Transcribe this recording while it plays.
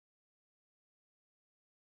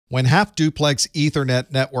When half-duplex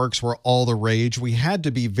Ethernet networks were all the rage, we had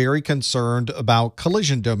to be very concerned about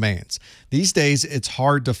collision domains. These days, it's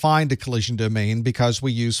hard to find a collision domain because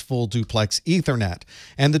we use full duplex Ethernet.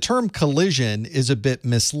 And the term collision is a bit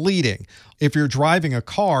misleading. If you're driving a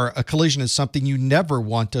car, a collision is something you never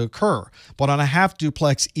want to occur. But on a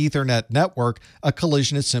half-duplex Ethernet network, a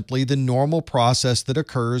collision is simply the normal process that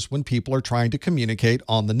occurs when people are trying to communicate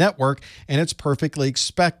on the network, and it's perfectly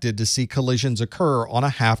expected to see collisions occur on a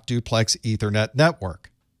half-duplex Ethernet network.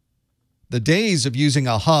 The days of using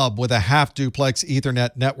a hub with a half-duplex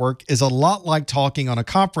Ethernet network is a lot like talking on a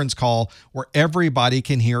conference call where everybody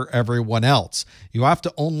can hear everyone else. You have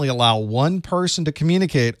to only allow one person to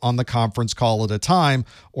communicate on the conference call at a time,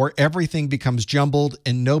 or everything becomes jumbled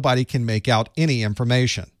and nobody can make out any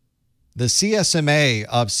information. The CSMA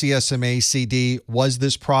of CSMA-CD was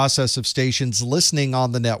this process of stations listening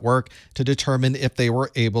on the network to determine if they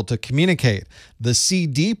were able to communicate. The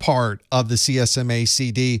CD part of the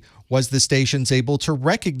CSMA-CD was the stations able to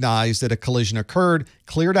recognize that a collision occurred,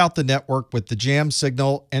 cleared out the network with the jam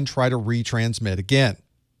signal, and try to retransmit again.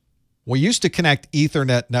 We used to connect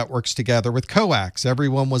Ethernet networks together with coax.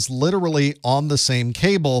 Everyone was literally on the same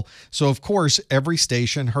cable, so of course every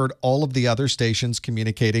station heard all of the other stations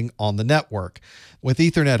communicating on the network. With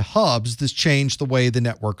Ethernet hubs, this changed the way the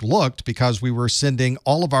network looked because we were sending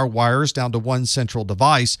all of our wires down to one central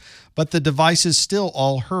device, but the devices still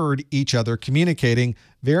all heard each other communicating,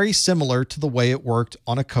 very similar to the way it worked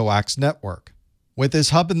on a coax network. With this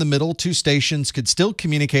hub in the middle, two stations could still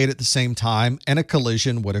communicate at the same time and a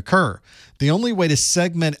collision would occur. The only way to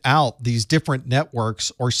segment out these different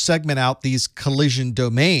networks or segment out these collision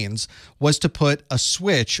domains was to put a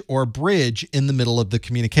switch or a bridge in the middle of the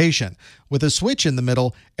communication. With a switch in the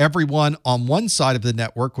middle, everyone on one side of the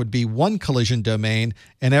network would be one collision domain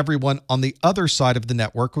and everyone on the other side of the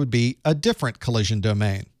network would be a different collision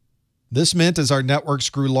domain. This meant as our networks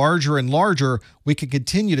grew larger and larger, we could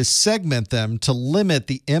continue to segment them to limit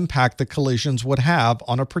the impact the collisions would have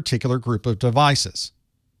on a particular group of devices.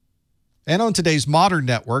 And on today's modern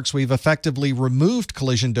networks, we've effectively removed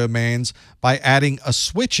collision domains by adding a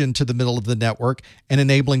switch into the middle of the network and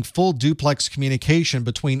enabling full duplex communication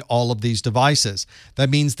between all of these devices. That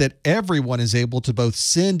means that everyone is able to both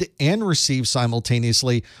send and receive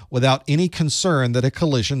simultaneously without any concern that a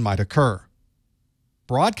collision might occur.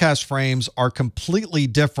 Broadcast frames are completely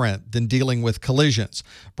different than dealing with collisions.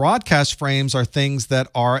 Broadcast frames are things that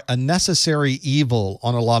are a necessary evil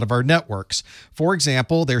on a lot of our networks. For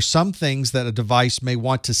example, there's some things that a device may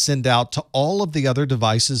want to send out to all of the other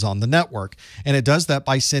devices on the network, and it does that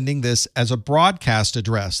by sending this as a broadcast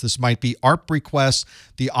address. This might be ARP requests.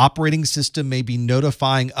 The operating system may be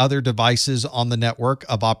notifying other devices on the network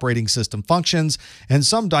of operating system functions, and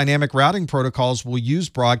some dynamic routing protocols will use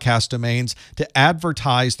broadcast domains to advertise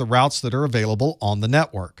the routes that are available on the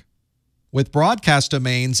network. With broadcast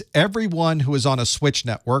domains, everyone who is on a switch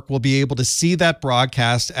network will be able to see that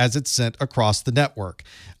broadcast as it's sent across the network.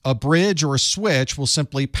 A bridge or a switch will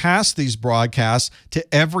simply pass these broadcasts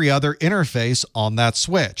to every other interface on that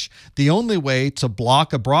switch. The only way to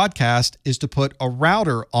block a broadcast is to put a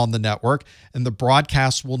router on the network, and the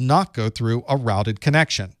broadcast will not go through a routed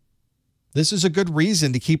connection. This is a good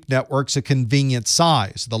reason to keep networks a convenient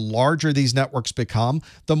size. The larger these networks become,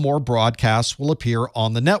 the more broadcasts will appear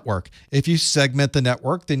on the network. If you segment the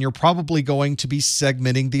network, then you're probably going to be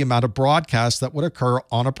segmenting the amount of broadcasts that would occur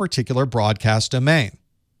on a particular broadcast domain.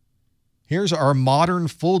 Here's our modern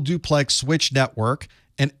full duplex switch network,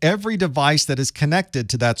 and every device that is connected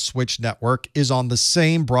to that switch network is on the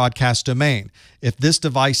same broadcast domain. If this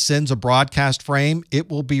device sends a broadcast frame, it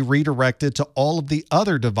will be redirected to all of the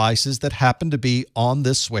other devices that happen to be on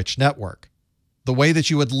this switch network. The way that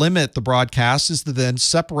you would limit the broadcast is to then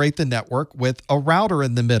separate the network with a router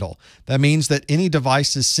in the middle. That means that any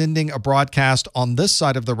devices sending a broadcast on this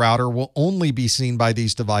side of the router will only be seen by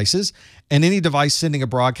these devices, and any device sending a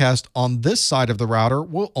broadcast on this side of the router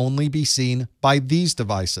will only be seen by these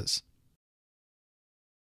devices.